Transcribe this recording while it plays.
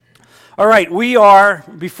All right,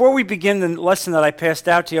 before we begin the lesson that I passed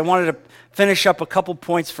out to you, I wanted to finish up a couple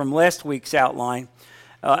points from last week's outline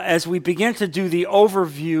as we begin to do the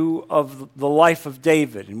overview of the life of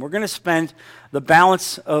David. And we're going to spend the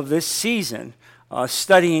balance of this season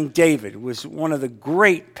studying David, who was one of the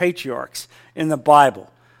great patriarchs in the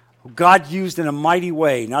Bible, who God used in a mighty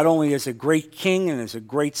way, not only as a great king and as a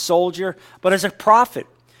great soldier, but as a prophet,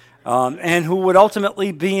 and who would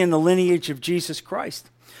ultimately be in the lineage of Jesus Christ.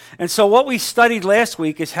 And so what we studied last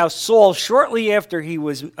week is how Saul, shortly after he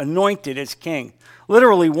was anointed as king,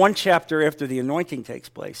 literally one chapter after the anointing takes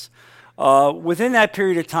place, within that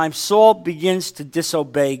period of time, Saul begins to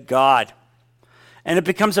disobey God. And it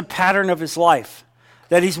becomes a pattern of his life,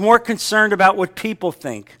 that he's more concerned about what people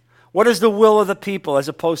think. What is the will of the people as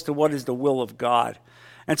opposed to what is the will of God?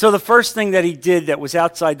 And so the first thing that he did that was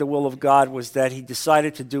outside the will of God was that he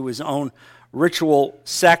decided to do his own ritual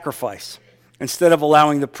sacrifice instead of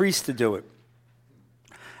allowing the priest to do it.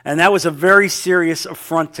 And that was a very serious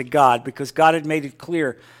affront to God, because God had made it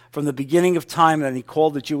clear from the beginning of time that he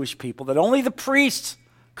called the Jewish people that only the priests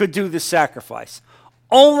could do the sacrifice.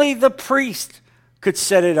 Only the priest could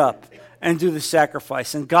set it up and do the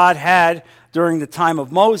sacrifice. And God had, during the time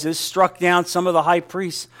of Moses, struck down some of the high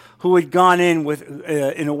priests who had gone in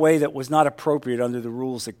in a way that was not appropriate under the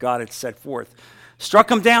rules that God had set forth. Struck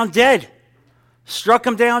them down dead. Struck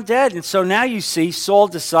him down dead. And so now you see Saul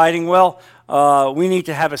deciding, we need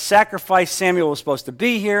to have a sacrifice. Samuel was supposed to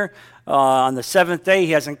be here on the seventh day.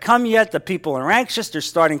 He hasn't come yet. The people are anxious. They're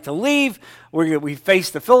starting to leave. We face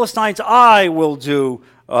the Philistines. I will do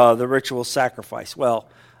the ritual sacrifice. Well,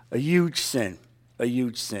 a huge sin.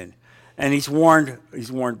 And he's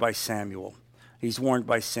warned by Samuel. He's warned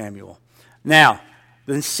by Samuel. Now,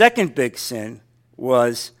 the second big sin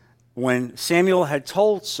was when Samuel had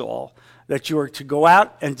told Saul that you are to go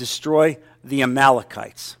out and destroy the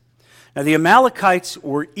Amalekites. Now, the Amalekites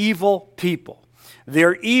were evil people.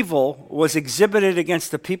 Their evil was exhibited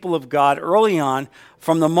against the people of God early on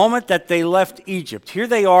from the moment that they left Egypt. Here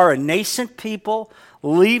they are, a nascent people,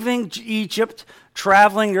 leaving Egypt,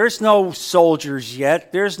 traveling. There's no soldiers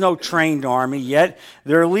yet. There's no trained army yet.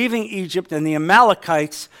 They're leaving Egypt, and the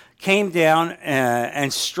Amalekites came down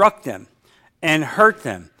and struck them and hurt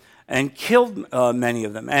them and killed many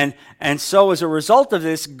of them. And so as a result of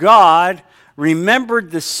this, God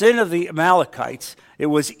remembered the sin of the Amalekites. It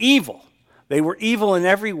was evil. They were evil in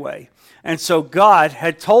every way. And so God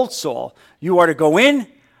had told Saul, you are to go in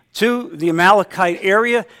to the Amalekite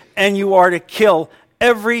area and you are to kill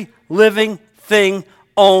every living thing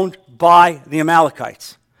owned by the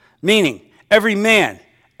Amalekites. Meaning, every man,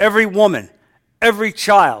 every woman, every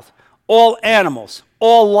child, all animals,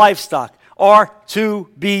 all livestock are to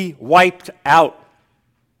be wiped out.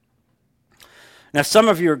 Now, some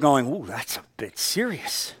of you are going, ooh, that's a bit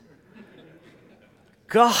serious.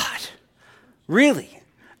 God, really?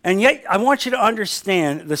 And yet, I want you to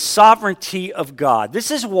understand the sovereignty of God. This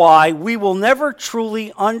is why we will never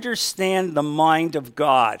truly understand the mind of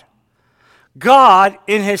God. God,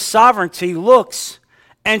 in his sovereignty, looks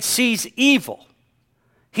and sees evil.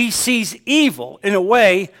 He sees evil in a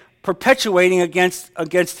way perpetuating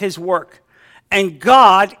against his work. And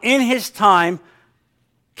God, in his time,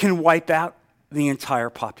 can wipe out the entire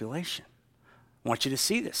population. I want you to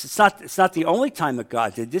see this. It's not the only time that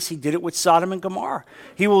God did this. He did it with Sodom and Gomorrah.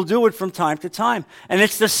 He will do it from time to time. And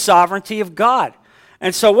it's the sovereignty of God.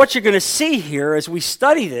 And so what you're going to see here as we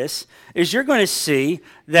study this is you're going to see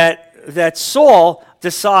that Saul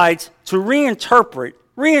decides to reinterpret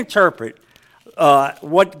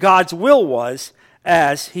what God's will was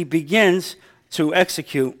as he begins to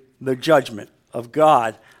execute the judgment of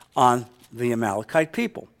God on the Amalekite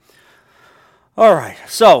people. All right,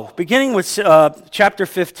 so beginning with chapter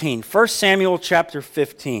 15, 1 Samuel chapter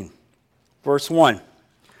 15, verse 1.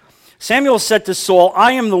 Samuel said to Saul,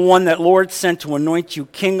 I am the one that Lord sent to anoint you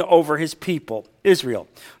king over his people, Israel.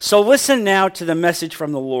 So listen now to the message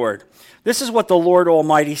from the Lord. This is what the Lord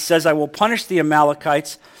Almighty says, I will punish the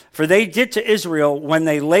Amalekites, for they did to Israel when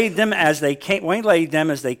they laid them as they came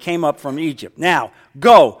up from Egypt. Now,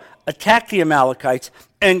 go, attack the Amalekites,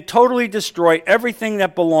 and totally destroy everything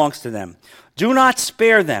that belongs to them. Do not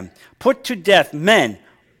spare them. Put to death men,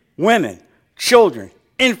 women, children,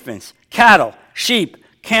 infants, cattle, sheep,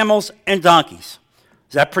 camels, and donkeys.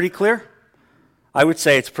 Is that pretty clear? I would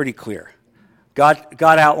say it's pretty clear. God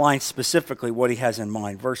outlines specifically what he has in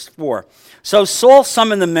mind. Verse 4. So Saul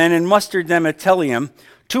summoned the men and mustered them at Telaim,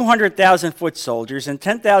 200,000 foot soldiers and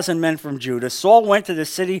 10,000 men from Judah. Saul went to the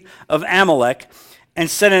city of Amalek and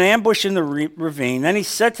set an ambush in the ravine. Then he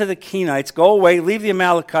said to the Kenites, "Go away, leave the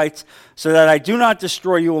Amalekites, so that I do not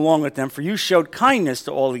destroy you along with them, for you showed kindness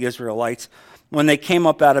to all the Israelites when they came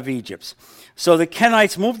up out of Egypt." So the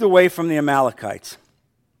Kenites moved away from the Amalekites.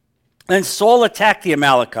 Then Saul attacked the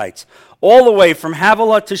Amalekites all the way from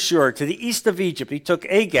Havilah to Shur, to the east of Egypt. He took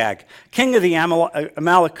Agag, king of the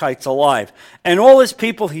Amalekites, alive, and all his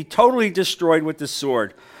people he totally destroyed with the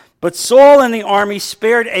sword. But Saul and the army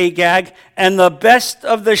spared Agag and the best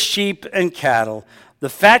of the sheep and cattle, the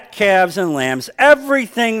fat calves and lambs,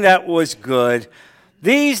 everything that was good.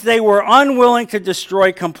 These they were unwilling to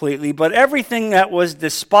destroy completely, but everything that was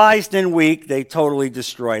despised and weak they totally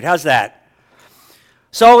destroyed. How's that?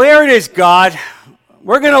 So here it is, God.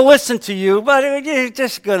 We're going to listen to you, but we're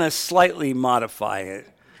just going to slightly modify it.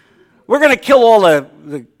 We're going to kill all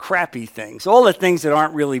the crappy things, all the things that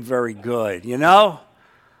aren't really very good, you know?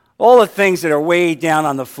 All the things that are way down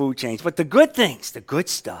on the food chains. But the good things, the good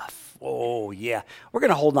stuff, oh yeah, we're going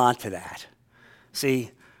to hold on to that.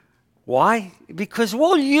 See, why? Because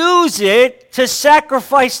we'll use it to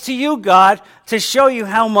sacrifice to you, God, to show you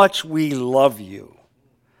how much we love you.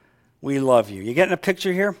 We love you. You getting a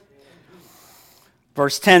picture here?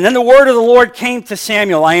 Verse 10, then the word of the Lord came to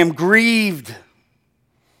Samuel. I am grieved.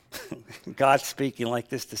 God speaking like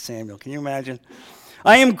this to Samuel. Can you imagine?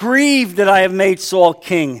 I am grieved that I have made Saul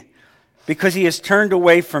king, because he has turned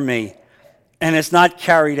away from me and has not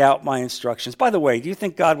carried out my instructions. By the way, do you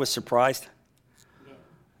think God was surprised?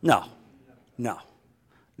 No.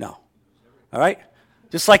 All right?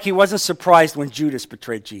 Just like he wasn't surprised when Judas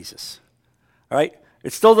betrayed Jesus. All right?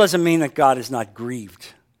 It still doesn't mean that God is not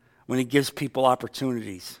grieved when he gives people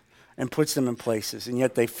opportunities and puts them in places, and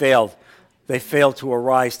yet they failed. They failed to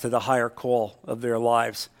arise to the higher call of their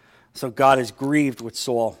lives. So God is grieved with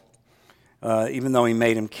Saul, even though he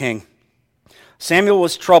made him king. Samuel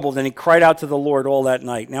was troubled, and he cried out to the Lord all that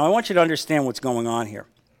night. Now, I want you to understand what's going on here.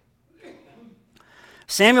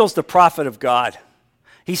 Samuel's the prophet of God.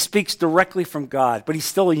 He speaks directly from God, but he's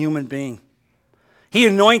still a human being. He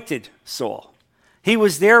anointed Saul. He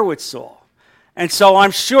was there with Saul. And so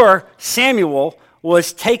I'm sure Samuel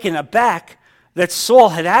was taken aback that Saul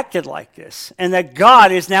had acted like this, and that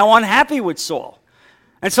God is now unhappy with Saul.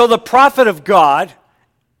 And so the prophet of God,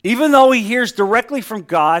 even though he hears directly from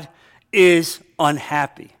God, is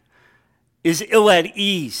unhappy, is ill at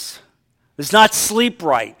ease, does not sleep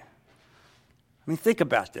right. I mean, think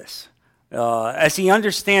about this. As he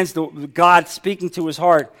understands God speaking to his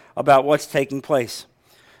heart about what's taking place.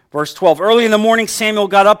 Verse 12, early in the morning Samuel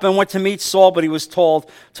got up and went to meet Saul, but he was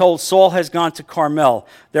told Saul has gone to Carmel.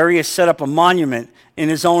 There he has set up a monument in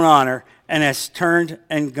his own honor and has turned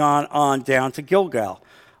and gone on down to Gilgal.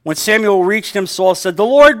 When Samuel reached him, Saul said, "The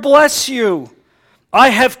Lord bless you. I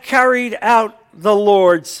have carried out the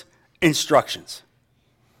Lord's instructions."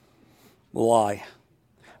 Lie.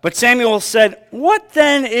 But Samuel said, "What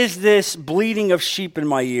then is this bleating of sheep in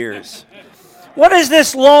my ears? What is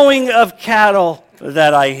this lowing of cattle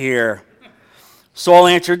that I hear?" Saul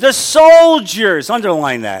answered, "The soldiers."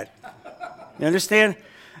 Underline that. You understand?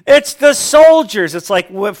 It's the soldiers. It's like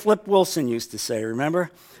what Flip Wilson used to say, remember?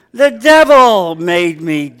 The devil made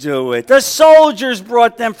me do it. The soldiers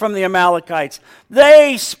brought them from the Amalekites.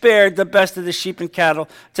 They spared the best of the sheep and cattle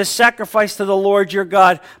to sacrifice to the Lord your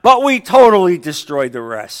God, but we totally destroyed the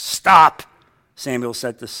rest. Stop, Samuel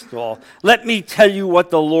said to Saul. Let me tell you what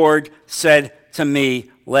the Lord said to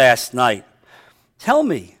me last night. Tell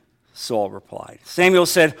me, Saul replied. Samuel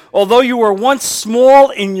said, although you were once small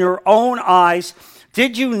in your own eyes,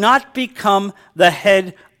 did you not become the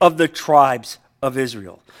head of the tribes of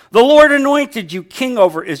Israel? The Lord anointed you king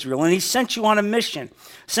over Israel, and he sent you on a mission,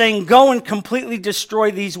 saying, go and completely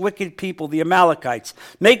destroy these wicked people, the Amalekites.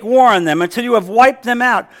 Make war on them until you have wiped them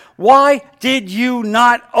out. Why did you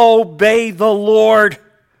not obey the Lord?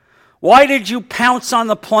 Why did you pounce on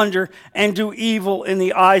the plunder and do evil in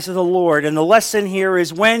the eyes of the Lord? And the lesson here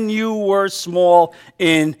is when you were small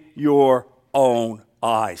in your own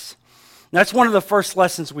eyes. That's one of the first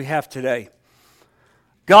lessons we have today.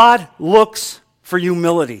 God looks for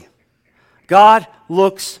humility. God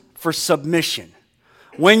looks for submission.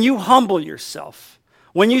 When you humble yourself,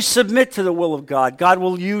 when you submit to the will of God, God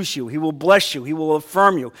will use you. He will bless you. He will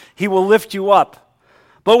affirm you. He will lift you up.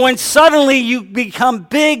 But when suddenly you become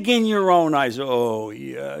big in your own eyes, oh,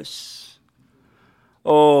 yes.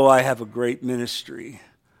 Oh, I have a great ministry.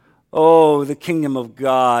 Oh, the kingdom of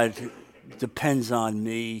God depends on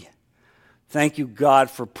me. Thank you,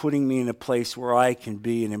 God, for putting me in a place where I can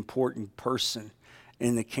be an important person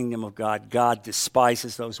in the kingdom of God. God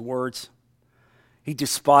despises those words. He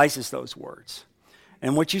despises those words.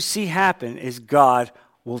 And what you see happen is God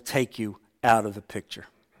will take you out of the picture.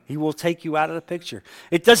 He will take you out of the picture.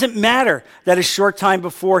 It doesn't matter that a short time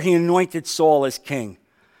before he anointed Saul as king.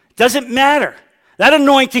 It doesn't matter. That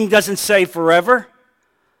anointing doesn't say forever.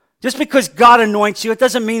 Just because God anoints you, it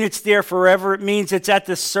doesn't mean it's there forever. It means it's at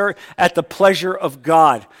the pleasure of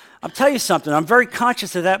God. I'll tell you something. I'm very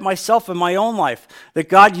conscious of that myself in my own life, that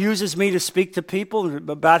God uses me to speak to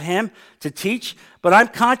people about him, to teach. But I'm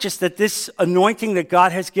conscious that this anointing that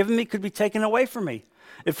God has given me could be taken away from me.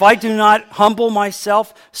 If I do not humble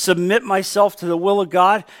myself, submit myself to the will of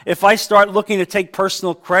God, if I start looking to take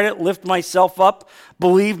personal credit, lift myself up,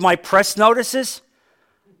 believe my press notices,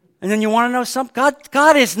 and then you want to know something?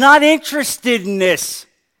 God is not interested in this.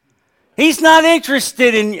 He's not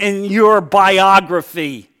interested in your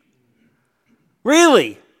biography.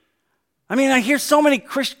 Really. I mean, I hear so many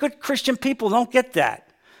good Christian people don't get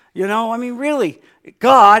that. Really.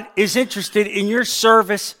 God is interested in your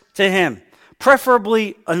service to him,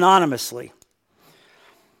 preferably anonymously.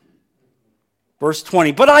 Verse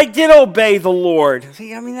 20, but I did obey the Lord.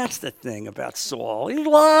 See, that's the thing about Saul. He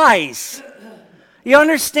lies. You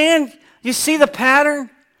understand? You see the pattern?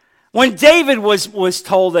 When David was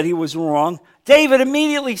told that he was wrong, David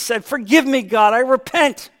immediately said, forgive me, God, I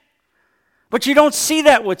repent. But you don't see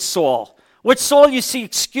that with Saul. With Saul, you see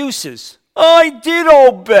excuses. Oh, I did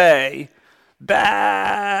obey.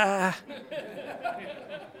 Bah.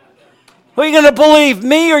 Who are you going to believe,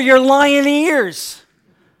 me or your lying ears?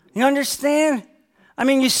 You understand?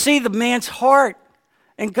 You see the man's heart,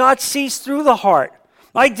 and God sees through the heart.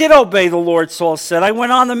 I did obey the Lord, Saul said. I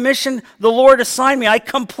went on the mission the Lord assigned me. I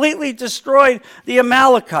completely destroyed the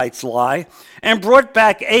Amalekites, lie, and brought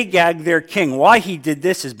back Agag, their king. Why he did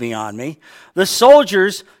this is beyond me. The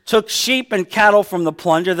soldiers took sheep and cattle from the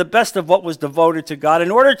plunder, the best of what was devoted to God,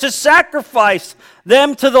 in order to sacrifice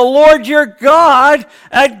them to the Lord your God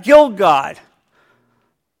at Gilgal.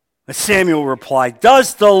 Samuel replied,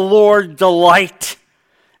 does the Lord delight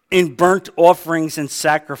in burnt offerings and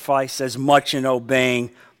sacrifice as much in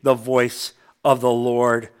obeying the voice of the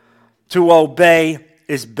Lord? To obey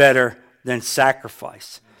is better than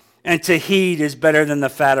sacrifice, and to heed is better than the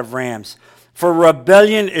fat of rams. For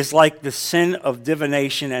rebellion is like the sin of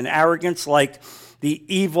divination, and arrogance like the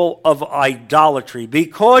evil of idolatry.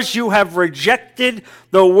 Because you have rejected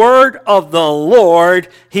the word of the Lord,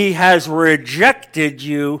 he has rejected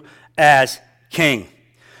you as king.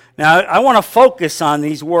 Now, I want to focus on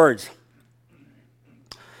these words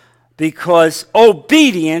because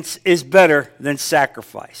obedience is better than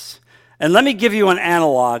sacrifice. And let me give you an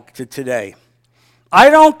analog to today.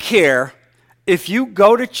 I don't care if you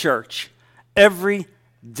go to church every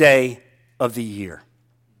day of the year.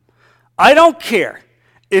 I don't care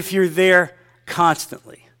if you're there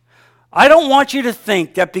constantly. I don't want you to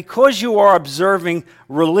think that because you are observing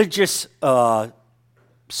religious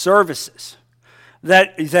services,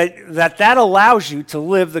 that allows you to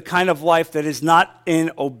live the kind of life that is not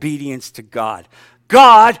in obedience to God.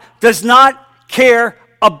 God does not care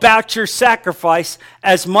about your sacrifice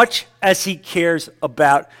as much as he cares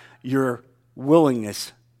about your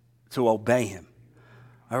willingness to obey him.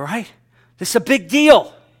 All right? This is a big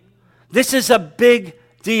deal. This is a big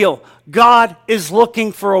deal. God is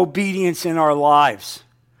looking for obedience in our lives.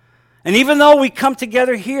 And even though we come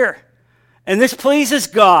together here, and this pleases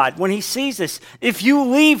God when he sees this, if you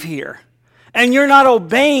leave here and you're not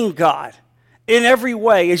obeying God in every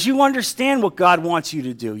way, as you understand what God wants you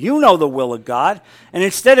to do, you know the will of God, and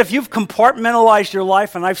instead if you've compartmentalized your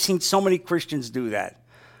life, and I've seen so many Christians do that.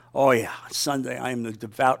 Oh yeah, Sunday I am the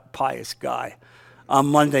devout, pious guy. On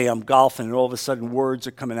Monday I'm golfing, and all of a sudden words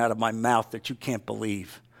are coming out of my mouth that you can't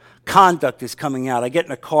believe. Conduct is coming out. I get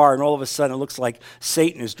in a car, and all of a sudden it looks like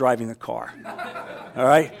Satan is driving the car. All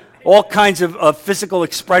right? All kinds of physical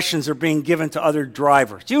expressions are being given to other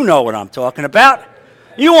drivers. You know what I'm talking about.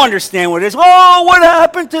 You understand what it is. Oh, what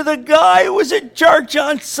happened to the guy who was at church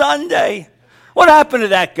on Sunday? What happened to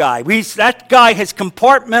that guy? That guy has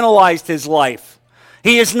compartmentalized his life.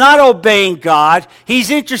 He is not obeying God. He's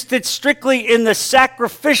interested strictly in the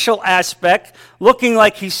sacrificial aspect, looking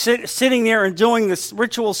like he's sitting there and doing the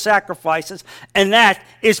ritual sacrifices, and that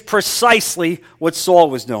is precisely what Saul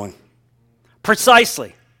was doing.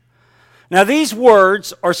 Precisely. Now, these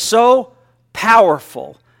words are so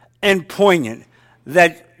powerful and poignant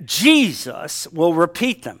that Jesus will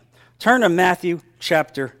repeat them. Turn to Matthew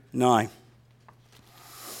chapter 9.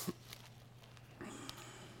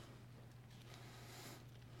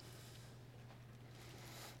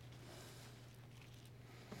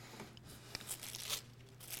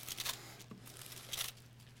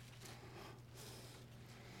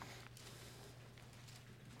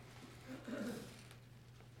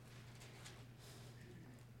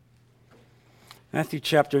 Matthew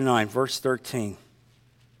chapter 9, verse 13.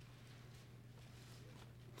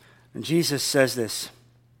 And Jesus says this,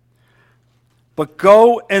 "But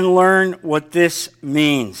go and learn what this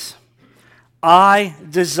means. I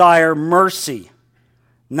desire mercy,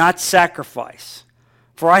 not sacrifice,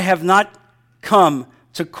 for I have not come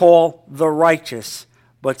to call the righteous,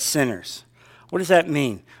 but sinners." What does that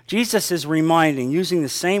mean? Jesus is reminding, using the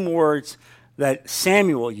same words that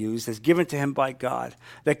Samuel used as given to him by God,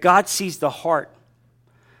 that God sees the heart.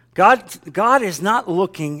 God is not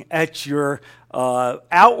looking at your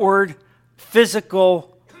outward,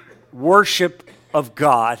 physical worship of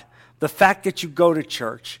God, the fact that you go to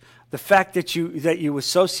church, the fact that you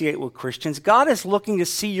associate with Christians. God is looking to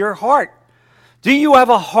see your heart. Do you have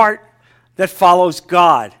a heart that follows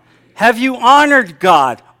God? Have you honored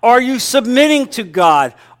God? Are you submitting to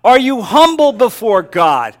God? Are you humble before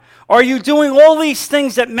God? Are you doing all these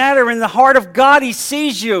things that matter in the heart of God? He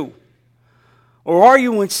sees you. Or are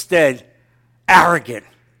you instead arrogant,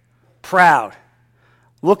 proud,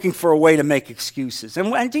 looking for a way to make excuses?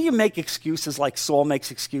 And do you make excuses like Saul makes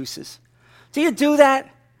excuses? Do you do that?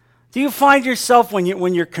 Do you find yourself when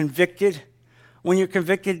you're convicted? When you're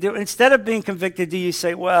convicted, instead of being convicted, do you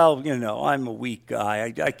say, well, I'm a weak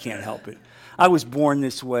guy. I can't help it. I was born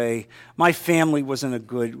this way. My family wasn't a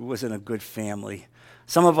good family.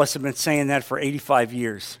 Some of us have been saying that for 85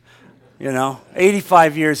 years.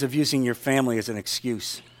 85 years of using your family as an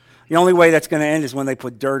excuse. The only way that's going to end is when they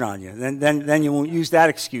put dirt on you. Then you won't use that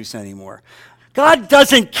excuse anymore. God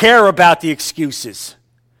doesn't care about the excuses.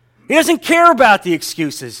 He doesn't care about the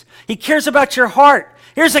excuses. He cares about your heart.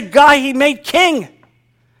 Here's a guy he made king.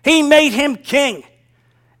 He made him king.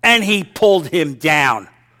 And he pulled him down.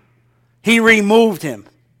 He removed him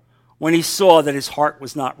when he saw that his heart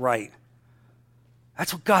was not right.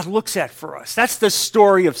 That's what God looks at for us. That's the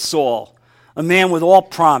story of Saul, a man with all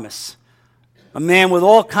promise, a man with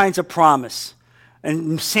all kinds of promise.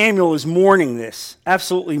 And Samuel is mourning this,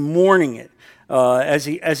 absolutely mourning it, as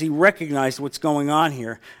he recognized what's going on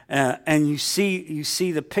here. And you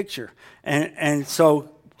see the picture. And so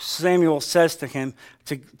Samuel says to him,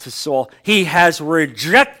 to Saul, "He has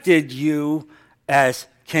rejected you as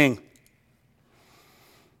king."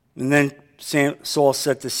 And then Saul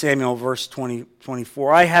said to Samuel, verse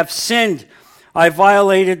 24, "I have sinned. I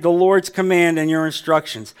violated the Lord's command and your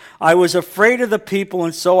instructions. I was afraid of the people,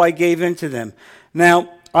 and so I gave in to them. Now,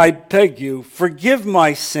 I beg you, forgive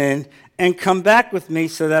my sin and come back with me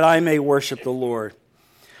so that I may worship the Lord."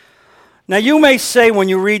 Now, you may say when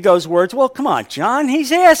you read those words, well, come on, John,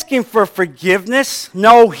 he's asking for forgiveness.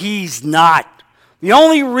 No, he's not. The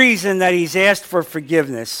only reason that he's asked for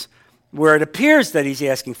forgiveness, where it appears that he's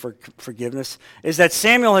asking for forgiveness, is that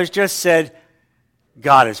Samuel has just said,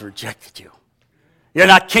 God has rejected you. You're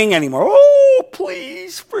not king anymore. Oh,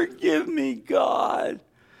 please forgive me, God.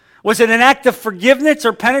 Was it an act of forgiveness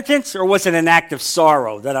or penitence, or was it an act of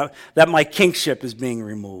sorrow that my kingship is being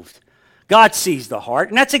removed? God sees the heart,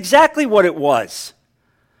 and that's exactly what it was.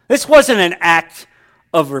 This wasn't an act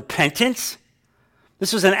of repentance.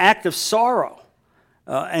 This was an act of sorrow.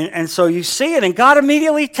 And so you see it, and God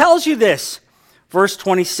immediately tells you this. Verse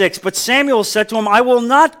 26, "But Samuel said to him, I will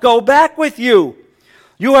not go back with you.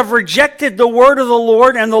 You have rejected the word of the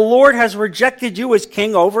Lord, and the Lord has rejected you as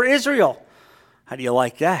king over Israel." How do you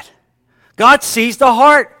like that? God sees the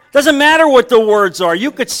heart. Doesn't matter what the words are.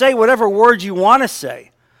 You could say whatever words you want to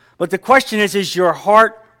say. But the question is your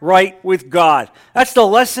heart right with God? That's the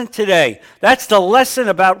lesson today. That's the lesson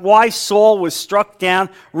about why Saul was struck down,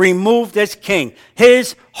 removed as king.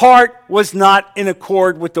 His heart was not in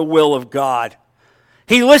accord with the will of God.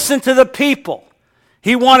 He listened to the people.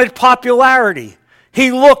 He wanted popularity.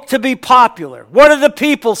 He looked to be popular. What do the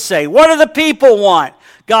people say? What do the people want?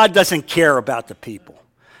 God doesn't care about the people.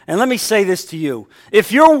 And let me say this to you.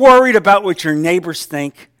 If you're worried about what your neighbors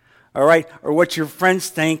think, all right, or what your friends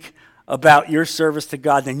think about your service to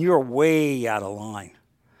God, then you're way out of line.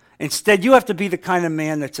 Instead, you have to be the kind of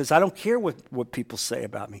man that says, I don't care what people say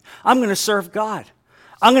about me. I'm going to serve God.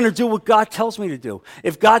 I'm going to do what God tells me to do.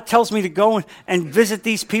 If God tells me to go and visit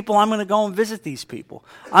these people, I'm going to go and visit these people.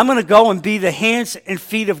 I'm going to go and be the hands and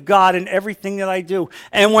feet of God in everything that I do.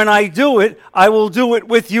 And when I do it, I will do it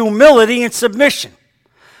with humility and submission.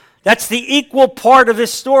 That's the equal part of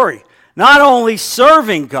this story. Not only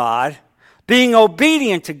serving God, being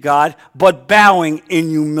obedient to God, but bowing in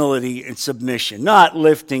humility and submission. Not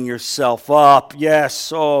lifting yourself up.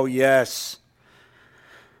 Yes, oh yes.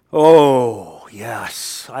 Oh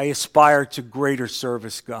yes, I aspire to greater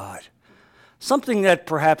service, God. Something that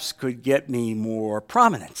perhaps could get me more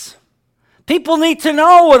prominence. People need to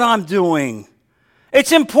know what I'm doing.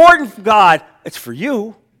 It's important, God. It's for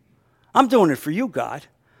you. I'm doing it for you, God.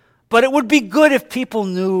 But it would be good if people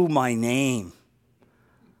knew my name.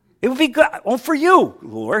 It would be good. Well, for you,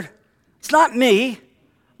 Lord. It's not me,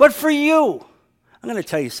 but for you. I'm going to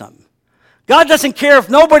tell you something. God doesn't care if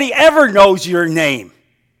nobody ever knows your name.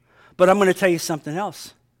 But I'm going to tell you something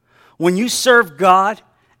else. When you serve God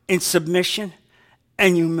in submission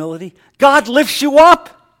and humility, God lifts you up.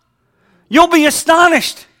 You'll be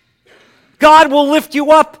astonished. God will lift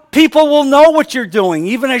you up. People will know what you're doing,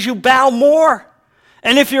 even as you bow more.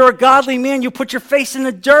 And if you're a godly man, you put your face in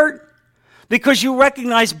the dirt because you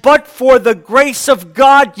recognize, but for the grace of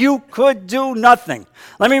God, you could do nothing.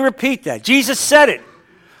 Let me repeat that. Jesus said it.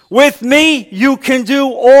 With me, you can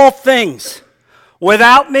do all things.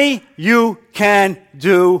 Without me, you can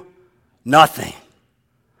do nothing.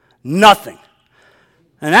 Nothing.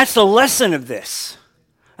 And that's the lesson of this.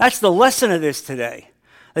 That's the lesson of this today.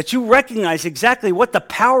 That you recognize exactly what the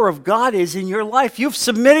power of God is in your life. You've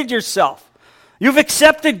submitted yourself. You've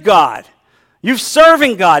accepted God. You're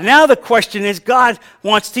serving God. Now the question is, God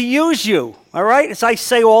wants to use you. All right? As I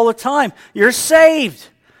say all the time, you're saved.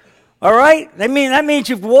 All right? That means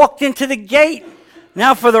you've walked into the gate.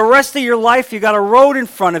 Now for the rest of your life, you got a road in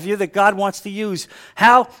front of you that God wants to use.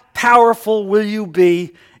 How powerful will you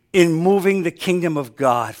be in moving the kingdom of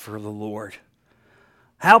God for the Lord?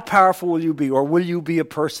 How powerful will you be? Or will you be a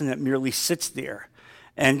person that merely sits there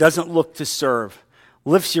and doesn't look to serve,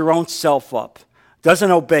 lifts your own self up,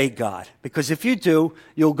 doesn't obey God? Because if you do,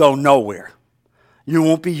 you'll go nowhere. You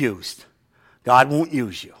won't be used. God won't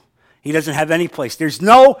use you. He doesn't have any place. There's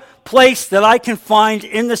no place that I can find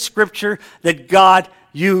in the Scripture that God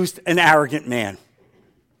used an arrogant man.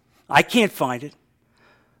 I can't find it.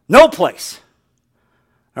 No place.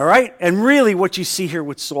 All right? And really what you see here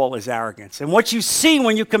with Saul is arrogance. And what you see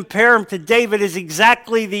when you compare him to David is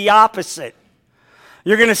exactly the opposite.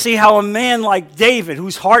 You're going to see how a man like David,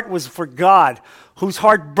 whose heart was for God, whose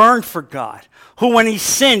heart burned for God, who when he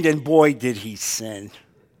sinned, and boy did he sin.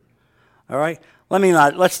 All right?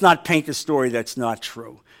 Let's not paint a story that's not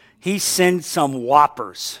true. He sinned some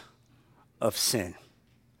whoppers of sin.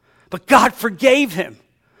 But God forgave him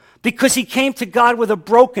because he came to God with a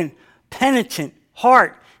broken, penitent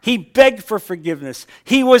heart. He begged for forgiveness.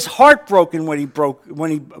 He was heartbroken when he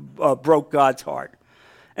broke God's heart.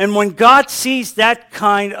 And when God sees that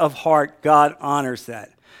kind of heart, God honors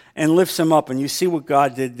that and lifts him up. And you see what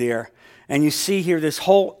God did there. And you see here this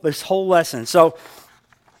whole lesson. So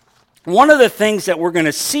one of the things that we're going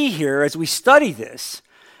to see here as we study this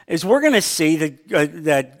is we're going to see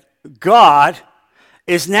that God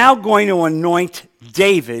is now going to anoint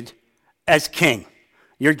David as king.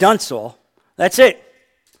 You're done, Saul. That's it.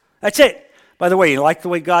 That's it. By the way, you like the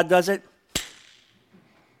way God does it?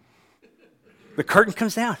 The curtain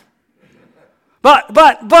comes down. But,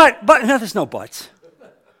 no, there's no buts.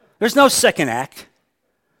 There's no second act.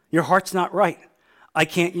 Your heart's not right. I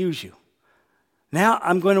can't use you. Now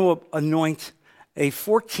I'm going to anoint a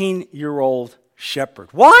 14-year-old shepherd.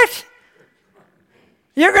 What?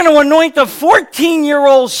 You're going to anoint a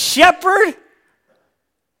 14-year-old shepherd?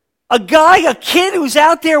 A kid who's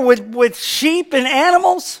out there with sheep and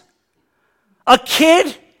animals? A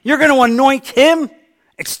kid? You're going to anoint him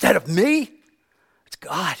instead of me? It's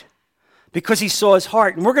God. Because he saw his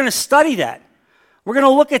heart. And we're going to study that. We're going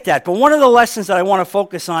to look at that. But one of the lessons that I want to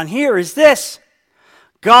focus on here is this.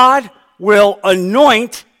 God will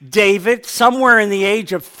anoint David somewhere in the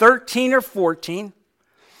age of 13 or 14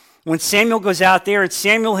 when Samuel goes out there, and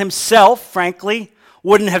Samuel himself, frankly,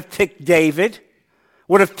 wouldn't have picked David,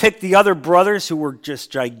 would have picked the other brothers who were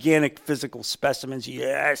just gigantic physical specimens.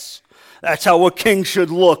 Yes, that's how a king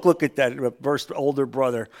should look. Look at that first older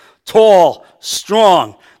brother. Tall,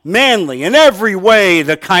 strong, manly, in every way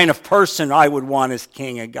the kind of person I would want as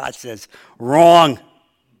king. And God says, wrong.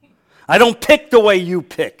 I don't pick the way you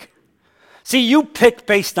pick. See, you pick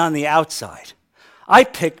based on the outside. I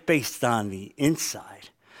pick based on the inside.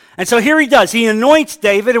 And so here he does. He anoints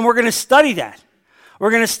David, and we're going to study that. We're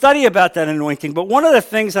going to study about that anointing. But one of the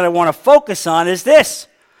things that I want to focus on is this.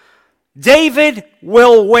 David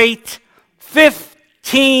will wait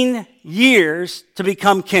 15 years to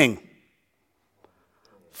become king.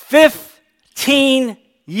 15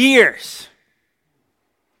 years.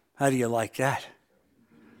 How do you like that?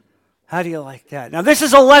 How do you like that? Now, this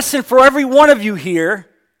is a lesson for every one of you here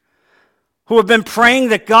who have been praying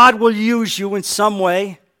that God will use you in some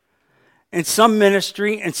way, in some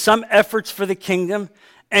ministry, in some efforts for the kingdom,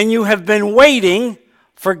 and you have been waiting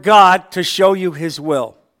for God to show you his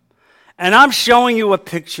will. And I'm showing you a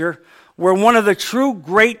picture where one of the true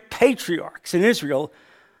great patriarchs in Israel,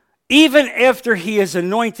 even after he is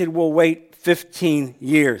anointed, will wait 15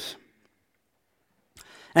 years.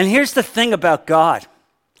 And here's the thing about God.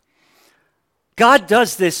 God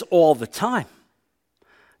does this all the time.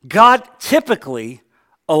 God typically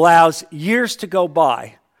allows years to go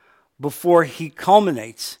by before he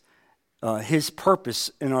culminates his purpose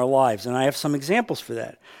in our lives. And I have some examples for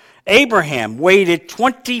that. Abraham waited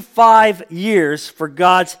 25 years for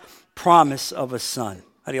God's promise of a son.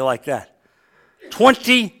 How do you like that?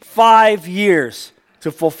 25 years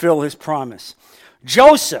to fulfill his promise.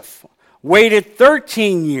 Joseph waited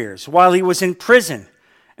 13 years while he was in prison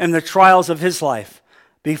and the trials of his life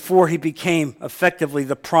before he became effectively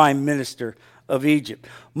the prime minister of Egypt.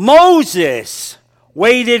 Moses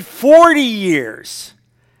waited 40 years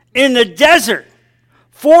in the desert,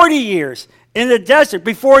 40 years in the desert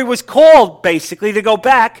before he was called basically to go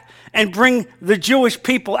back and bring the Jewish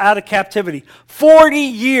people out of captivity. 40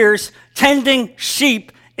 years tending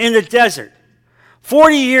sheep in the desert.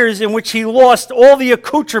 40 years in which he lost all the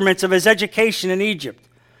accoutrements of his education in Egypt.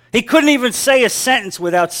 He couldn't even say a sentence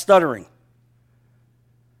without stuttering.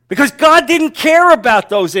 Because God didn't care about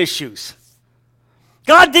those issues.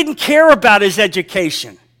 God didn't care about his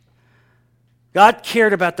education. God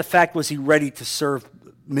cared about the fact, was he ready to serve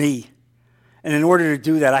me? And in order to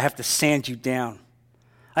do that, I have to sand you down.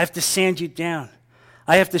 I have to sand you down.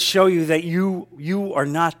 I have to show you that you are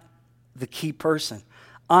not the key person.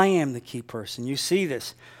 I am the key person. You see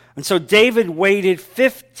this. And so David waited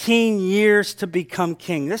 15 years to become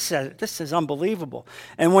king. This is unbelievable.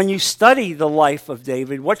 And when you study the life of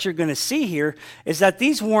David, what you're going to see here is that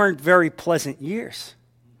these weren't very pleasant years.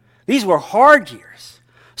 These were hard years.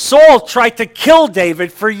 Saul tried to kill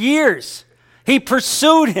David for years. He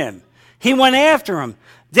pursued him. He went after him.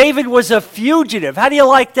 David was a fugitive. How do you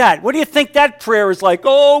like that? What do you think that prayer is like?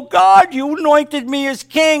 Oh, God, you anointed me as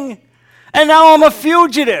king, and now I'm a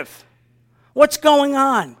fugitive. What's going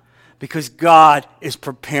on? Because God is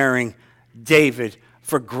preparing David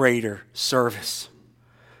for greater service.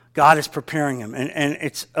 God is preparing him. And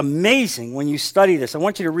it's amazing when you study this. I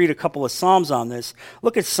want you to read a couple of Psalms on this.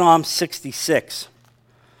 Look at Psalm 66.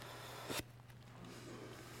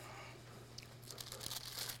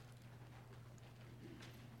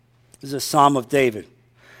 This is a Psalm of David.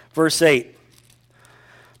 Verse 8.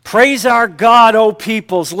 Praise our God, O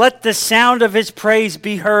peoples. Let the sound of his praise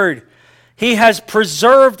be heard. He has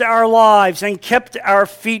preserved our lives and kept our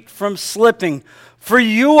feet from slipping. For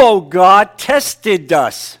you, O God, tested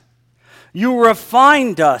us. You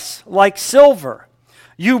refined us like silver.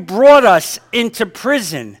 You brought us into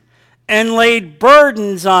prison and laid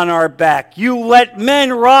burdens on our back. You let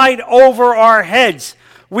men ride over our heads.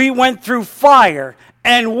 We went through fire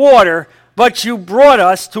and water, but you brought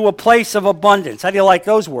us to a place of abundance. How do you like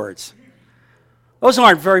those words? Those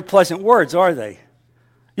aren't very pleasant words, are they?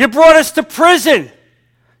 You brought us to prison.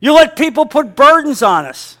 You let people put burdens on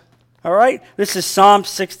us. All right? This is Psalm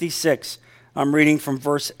 66. I'm reading from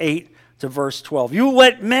verse 8 to verse 12. You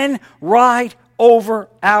let men ride over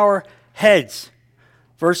our heads.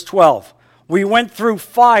 Verse 12. We went through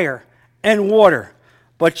fire and water,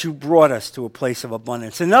 but you brought us to a place of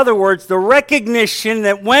abundance. In other words, the recognition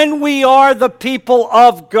that when we are the people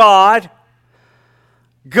of God,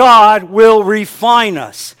 God will refine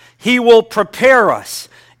us. He will prepare us,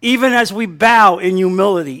 even as we bow in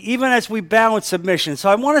humility, even as we bow in submission. So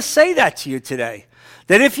I want to say that to you today,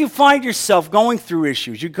 that if you find yourself going through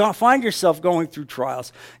issues, you find yourself going through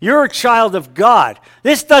trials, you're a child of God.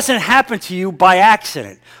 This doesn't happen to you by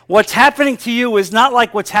accident. What's happening to you is not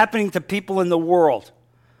like what's happening to people in the world.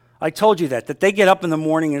 I told you that they get up in the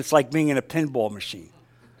morning and it's like being in a pinball machine.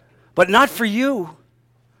 But not for you.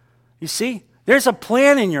 You see, there's a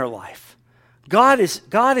plan in your life. God is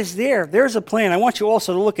there. There's a plan. I want you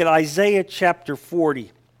also to look at Isaiah chapter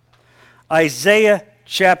 40. Isaiah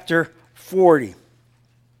chapter 40.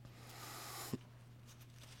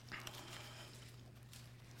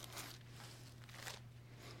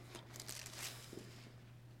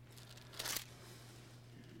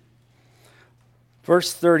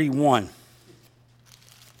 Verse 31.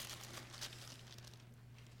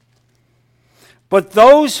 But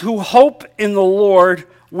those who hope in the Lord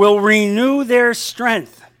will renew their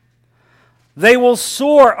strength. They will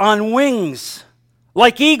soar on wings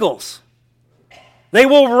like eagles. They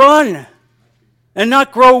will run and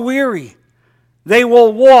not grow weary. They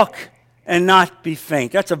will walk and not be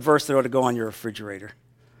faint. That's a verse that ought to go on your refrigerator.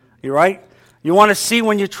 You right? You want to see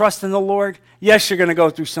when you trust in the Lord? Yes, you're going to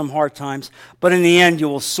go through some hard times, but in the end you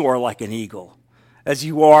will soar like an eagle. as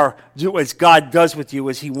you are, as God does with you,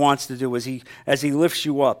 as he wants to do, as he lifts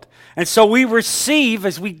you up. And so we receive,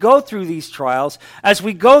 as we go through these trials, as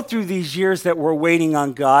we go through these years that we're waiting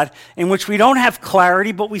on God, in which we don't have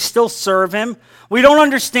clarity, but we still serve him. We don't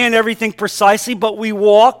understand everything precisely, but we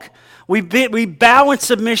walk. We bow in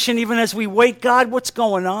submission even as we wait. God, what's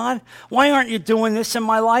going on? Why aren't you doing this in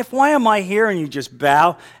my life? Why am I here? And you just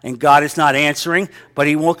bow, and God is not answering, but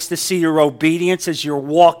he looks to see your obedience as you're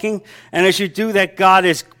walking. And as you do that, God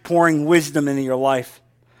is pouring wisdom into your life.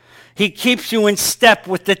 He keeps you in step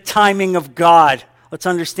with the timing of God. Let's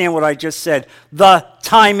understand what I just said. The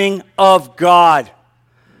timing of God.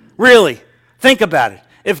 Really, think about it.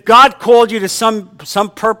 If God called you to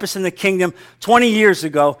some purpose in the kingdom 20 years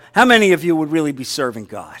ago, how many of you would really be serving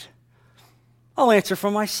God? I'll answer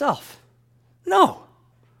for myself. No.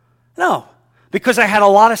 Because I had a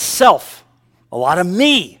lot of self, a lot of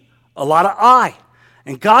me, a lot of I.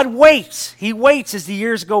 And God waits. He waits as the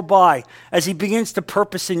years go by, as he begins to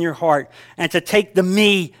purpose in your heart and to take the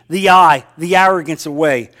me, the I, the arrogance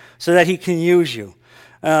away so that he can use you.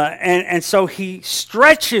 And so he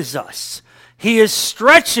stretches us. He is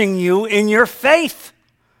stretching you in your faith.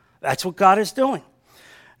 That's what God is doing.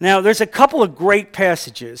 Now, there's a couple of great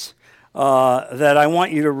passages that I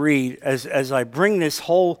want you to read as I bring this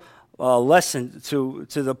whole lesson to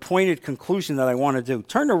the pointed conclusion that I want to do.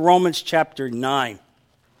 Turn to Romans chapter 9.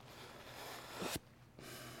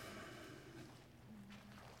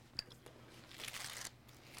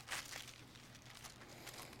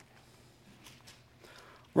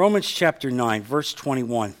 Romans chapter 9, verse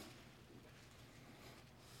 21.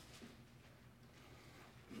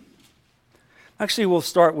 Actually, we'll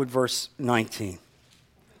start with verse 19.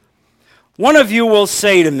 One of you will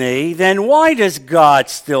say to me, then why does God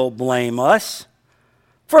still blame us?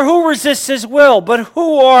 For who resists his will? But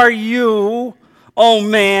who are you, O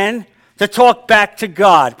man, to talk back to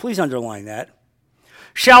God? Please underline that.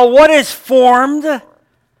 Shall what is formed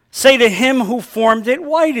say to him who formed it,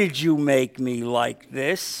 why did you make me like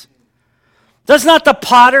this? Does not the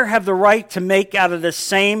potter have the right to make out of the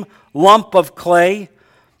same lump of clay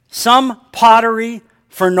some pottery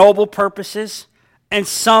for noble purposes, and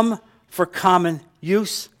some for common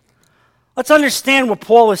use? Let's understand what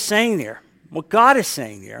Paul is saying there, what God is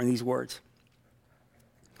saying there in these words.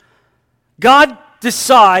 God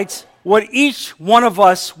decides what each one of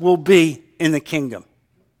us will be in the kingdom.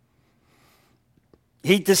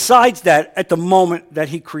 He decides that at the moment that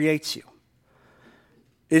he creates you.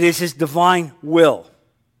 It is his divine will.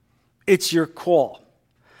 It's your call.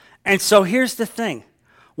 And so here's the thing.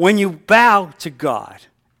 When you bow to God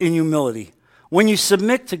in humility, when you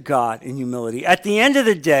submit to God in humility, at the end of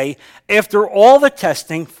the day, after all the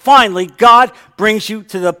testing, finally God brings you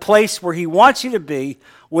to the place where he wants you to be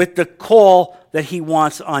with the call that he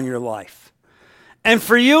wants on your life. And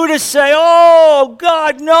for you to say, oh,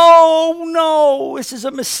 God, no, this is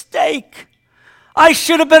a mistake. I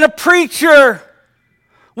should have been a preacher.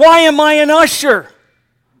 Why am I an usher?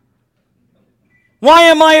 Why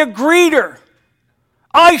am I a greeter?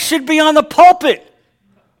 I should be on the pulpit.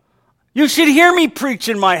 You should hear me preach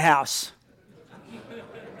in my house.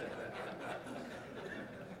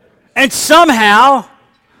 And somehow,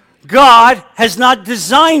 God has not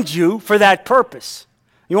designed you for that purpose.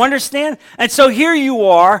 You understand? And so here you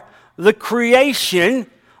are, the creation,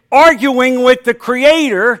 arguing with the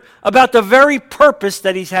Creator about the very purpose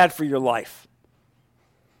that he's had for your life.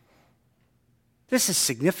 This is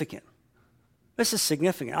significant. This is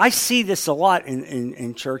significant. I see this a lot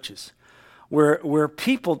in churches where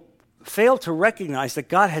people fail to recognize that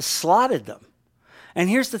God has slotted them. And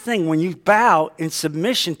here's the thing. When you bow in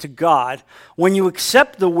submission to God, when you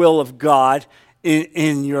accept the will of God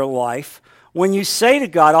in your life, when you say to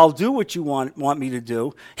God, I'll do what you want me to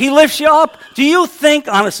do, he lifts you up. Do you think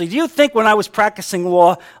when I was practicing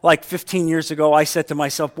law like 15 years ago, I said to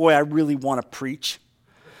myself, boy, I really want to preach?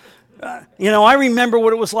 I remember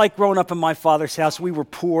what it was like growing up in my father's house. We were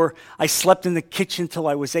poor. I slept in the kitchen till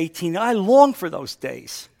I was 18. I long for those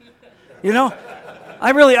days. I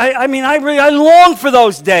long for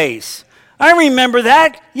those days. I remember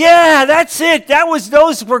that. Yeah, that's it.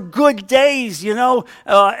 Those were good days,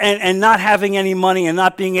 and not having any money and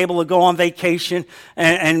not being able to go on vacation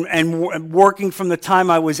and working from the time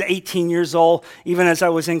I was 18 years old, even as I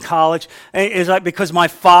was in college, because my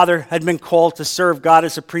father had been called to serve God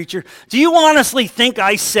as a preacher. Do you honestly think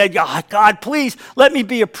I said, oh, God, please let me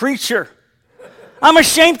be a preacher? I'm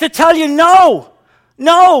ashamed to tell you, no.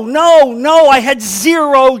 I had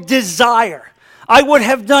zero desire. I would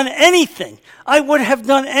have done anything.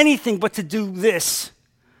 but to do this,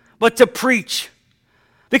 but to preach.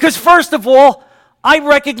 Because first of all, I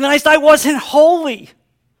recognized I wasn't holy.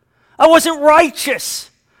 I wasn't righteous.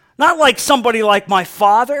 Not like somebody like my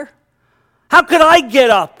father. How could I get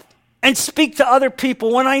up and speak to other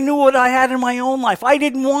people when I knew what I had in my own life? I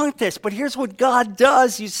didn't want this, but here's what God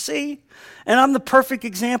does, you see? And I'm the perfect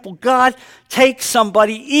example. God takes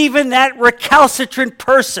somebody, even that recalcitrant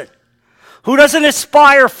person who doesn't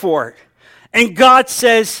aspire for it, and God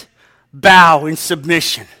says, bow in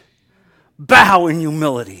submission. Bow in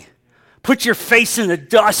humility. Put your face in the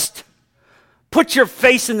dust. Put your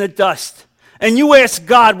face in the dust. And you ask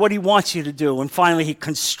God what he wants you to do. And finally he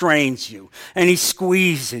constrains you. And he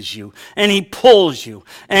squeezes you. And he pulls you.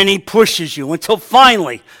 And he pushes you. Until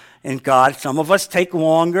finally, and God, some of us take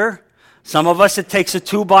longer. Some of us it takes a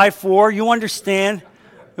 2x4. You understand,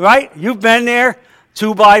 right? You've been there.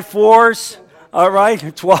 2x4s. All right,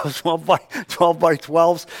 12 by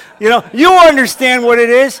 12s. You know, you understand what it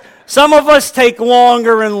is. Some of us take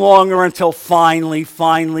longer and longer until finally,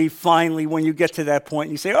 when you get to that point,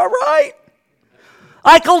 you say, all right,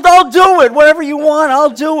 I'll do it. Whatever you want,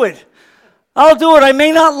 I'll do it. I'll do it. I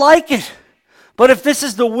may not like it, but if this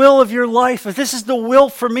is the will of your life, if this is the will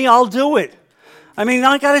for me, I'll do it. I mean,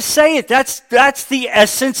 I got to say it. That's the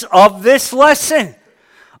essence of this lesson.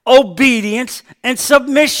 Obedience and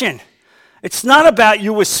submission. It's not about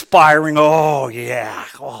you aspiring, oh, yeah,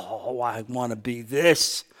 oh, I want to be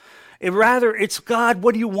this. Rather, it's God,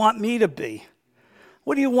 what do you want me to be?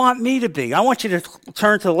 What do you want me to be? I want you to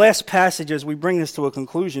turn to the last passage as we bring this to a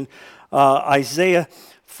conclusion, Isaiah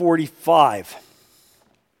 45.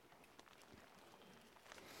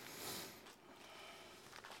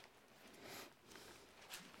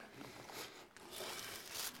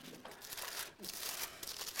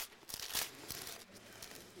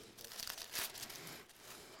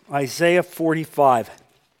 Isaiah 45,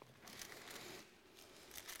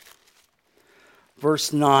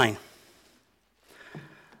 verse 9.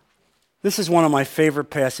 This is one of my favorite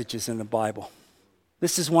passages in the Bible.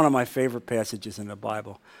 This is one of my favorite passages in the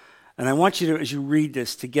Bible. And I want you to, as you read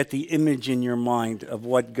this, to get the image in your mind of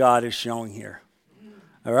what God is showing here.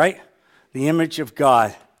 All right? The image of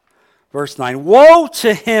God. Verse 9. Woe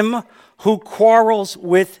to him who quarrels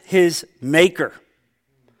with his maker.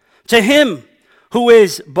 To him who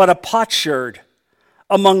is but a potsherd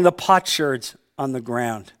among the potsherds on the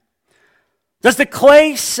ground. Does the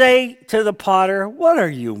clay say to the potter, what are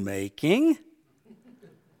you making?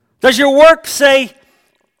 Does your work say,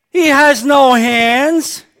 he has no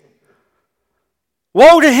hands?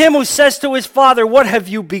 Woe to him who says to his father, what have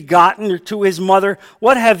you begotten? Or to his mother,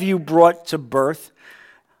 what have you brought to birth?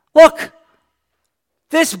 Look,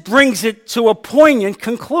 this brings it to a poignant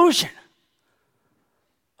conclusion.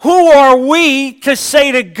 Who are we to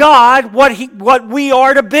say to God what we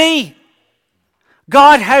are to be?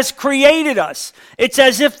 God has created us. It's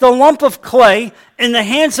as if the lump of clay in the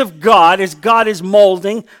hands of God, as God is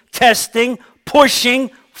molding, testing, pushing,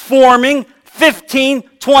 forming, 15,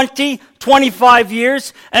 20, 25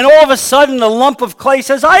 years, and all of a sudden the lump of clay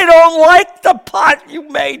says, I don't like the pot you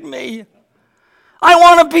made me. I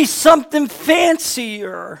want to be something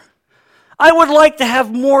fancier. I would like to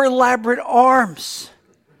have more elaborate arms.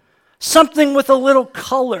 Something with a little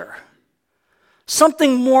color.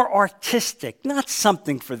 Something more artistic. Not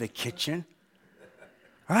something for the kitchen.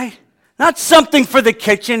 Right? Not something for the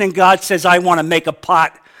kitchen, and God says, I want to make a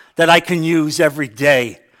pot that I can use every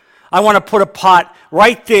day. I want to put a pot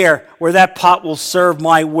right there where that pot will serve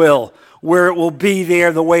my will, where it will be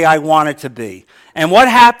there the way I want it to be. And what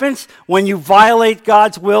happens when you violate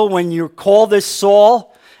God's will, when you're called as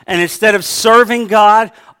Saul, and instead of serving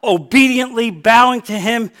God, obediently bowing to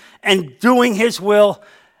him and doing his will,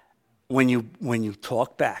 when you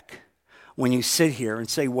talk back, when you sit here and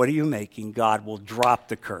say, what are you making? God will drop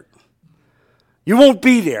the curtain. You won't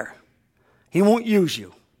be there. He won't use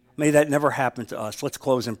you. May that never happen to us. Let's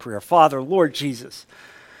close in prayer. Father, Lord Jesus,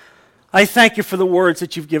 I thank you for the words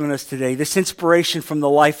that you've given us today, this inspiration from the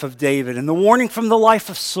life of David and the warning from the life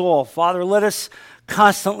of Saul. Father, let us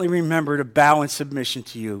constantly remember to bow in submission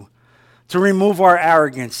to you, to remove our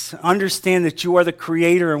arrogance, understand that you are the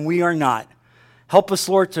creator and we are not. Help us,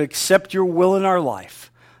 Lord, to accept your will in our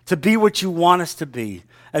life, to be what you want us to be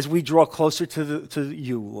as we draw closer to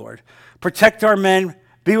you, Lord. Protect our men.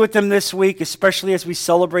 Be with them this week, especially as we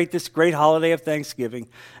celebrate this great holiday of Thanksgiving,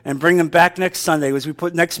 and bring them back next Sunday, as we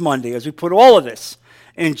put next Monday, as we put all of this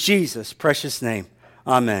in Jesus' precious name.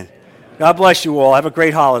 Amen. God bless you all. Have a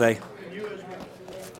great holiday.